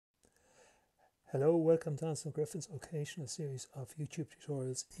Hello, welcome to Anson Griffin's occasional series of YouTube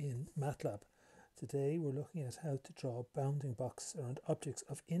tutorials in Matlab. Today we're looking at how to draw bounding boxes around objects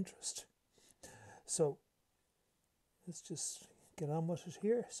of interest. So let's just get on with it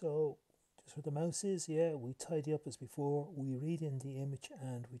here. So just where the mouse is, we tidy up as before. We read in the image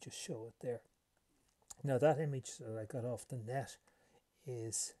and we just show it there. Now that image that I got off the net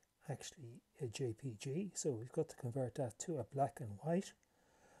is actually a JPG, so we've got to convert that to a black and white.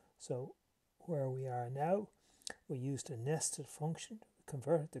 So where we are now, we used a nested function,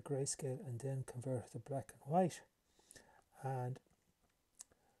 converted the grayscale and then converted to black and white, and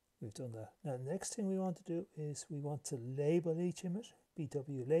we've done that. Now the next thing we want to do is we want to label each image,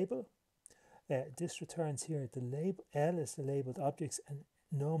 BW label. This returns here the label, L is the labeled objects and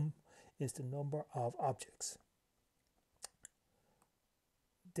num is the number of objects.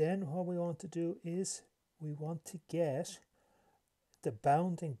 Then what we want to do is we want to get the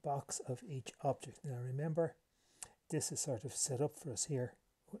bounding box of each object. Now remember, this is sort of set up for us here.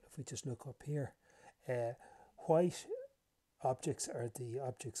 If we just look up here, white objects are the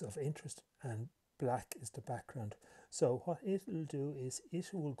objects of interest and black is the background. So what it will do is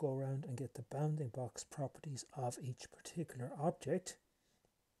it will go around and get the bounding box properties of each particular object.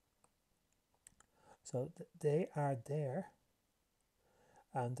 So they are there,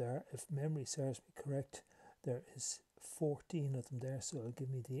 and there, if memory serves me correct, there is 14 of them there, so it'll give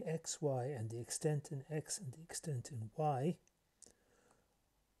me the x, y, and the extent in x and the extent in y.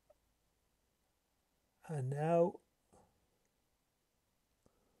 And now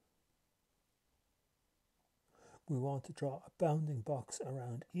we want to draw a bounding box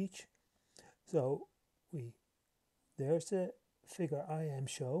around each. So there's the figure I am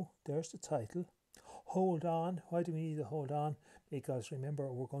show, there's the title. Hold on. Why do we need to hold on? Because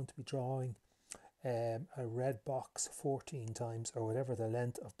remember, we're going to be drawing a red box 14 times, or whatever the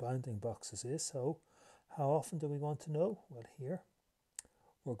length of bounding boxes is. So how often do we want to know? Well, here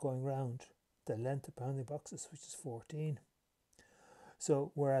we're going round the length of bounding boxes, which is 14.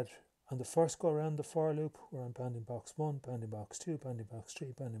 So we're on the first go around the for loop, we're on bounding box 1, bounding box 2, bounding box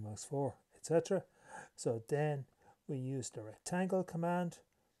 3, bounding box 4, etc. So then we use the rectangle command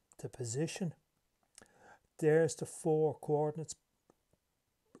to position. There's the 4 coordinates: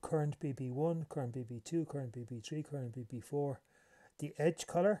 current BB1, current BB2, current BB3, current BB4. The edge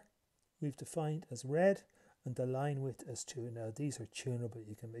color we've defined as red and the line width as 2. Now these are tunable,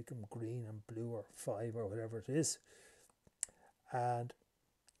 you can make them green and blue or 5 or whatever it is. And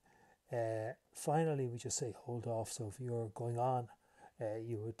finally we just say hold off, so if you're going on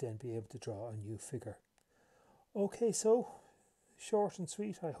you would then be able to draw a new figure. Okay, so short and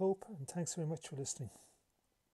sweet, I hope, and thanks very much for listening.